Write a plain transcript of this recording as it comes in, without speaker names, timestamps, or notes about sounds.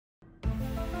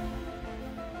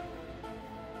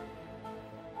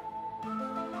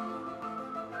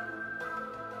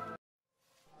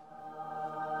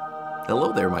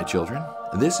Hello there, my children.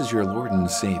 This is your Lord and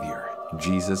Savior,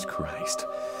 Jesus Christ.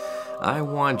 I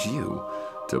want you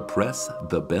to press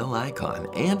the bell icon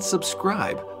and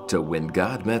subscribe to When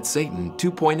God Met Satan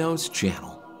 2.0's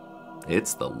channel.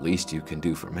 It's the least you can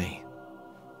do for me.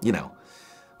 You know,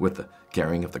 with the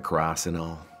carrying of the cross and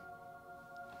all.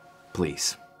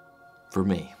 Please, for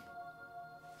me.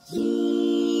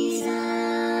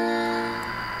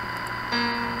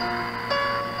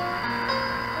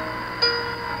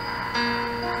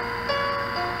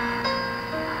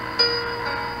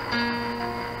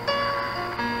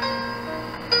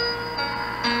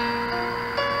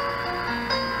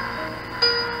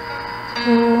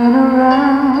 Turn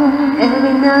around.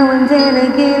 Every now and then I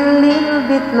get a little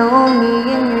bit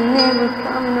lonely and you're never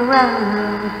coming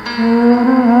around. Turn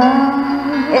around.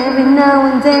 Every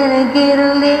now and then I get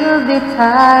a little bit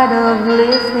tired of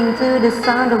listening to the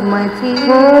sound of my tears.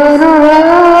 Turn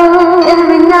around.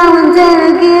 Every now and then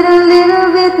I get a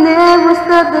little bit nervous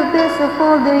that the best of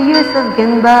all the years have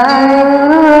gone by.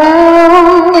 Turn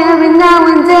around. Every now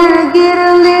and then I get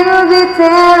a little bit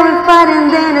terrified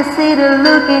and then I see the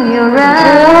look in your eyes.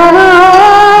 Turn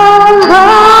around,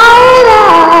 hide.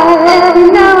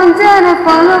 Every now and then I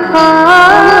fall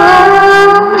apart.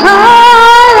 Hide.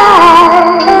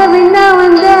 Every now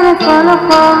and then I fall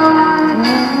apart.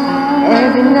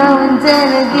 Every now and then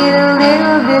I get a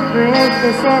little bit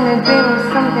restless and I dream of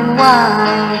something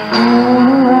wild.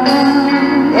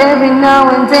 Every now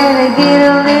and then I get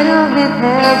a little bit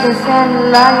helpless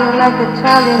and lying like a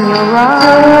child in your arms.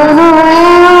 Turn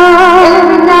around.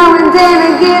 Every now and then I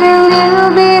get a little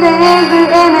bit angry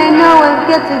and I know I've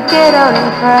got to get out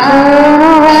and cry. Turn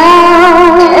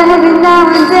around. Every now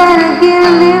and then I get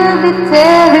a little bit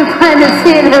terrified to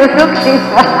see the look in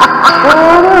my eyes.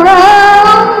 Turn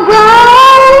around,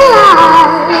 bright light.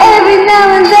 Every now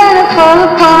and then I fall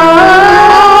apart.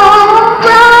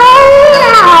 Bright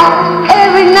light.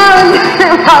 Every now and then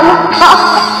I fall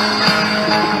apart.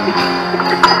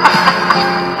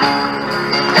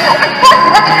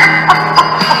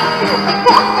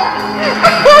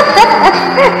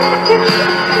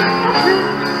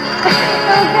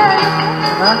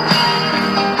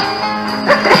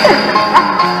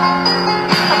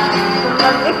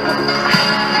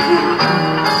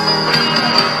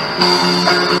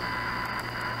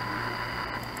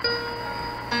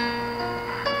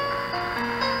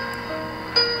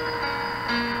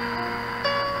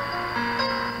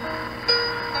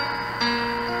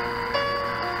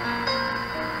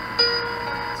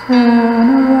 Turn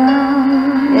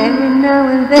around. Every now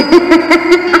and then.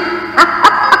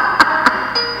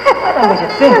 Parang may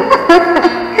Shatzy.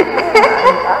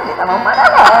 Hindi ka mong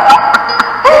marami.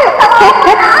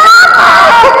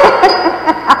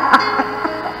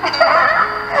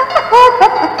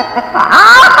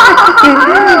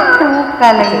 Sumuka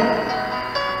lagi.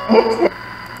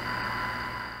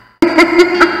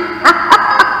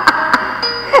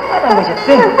 Parang may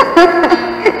Shatzy.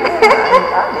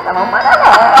 Hindi ka mong marami.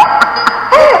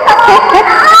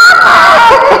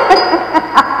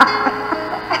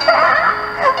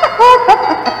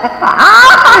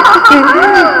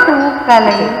 Sumuka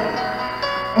lagi.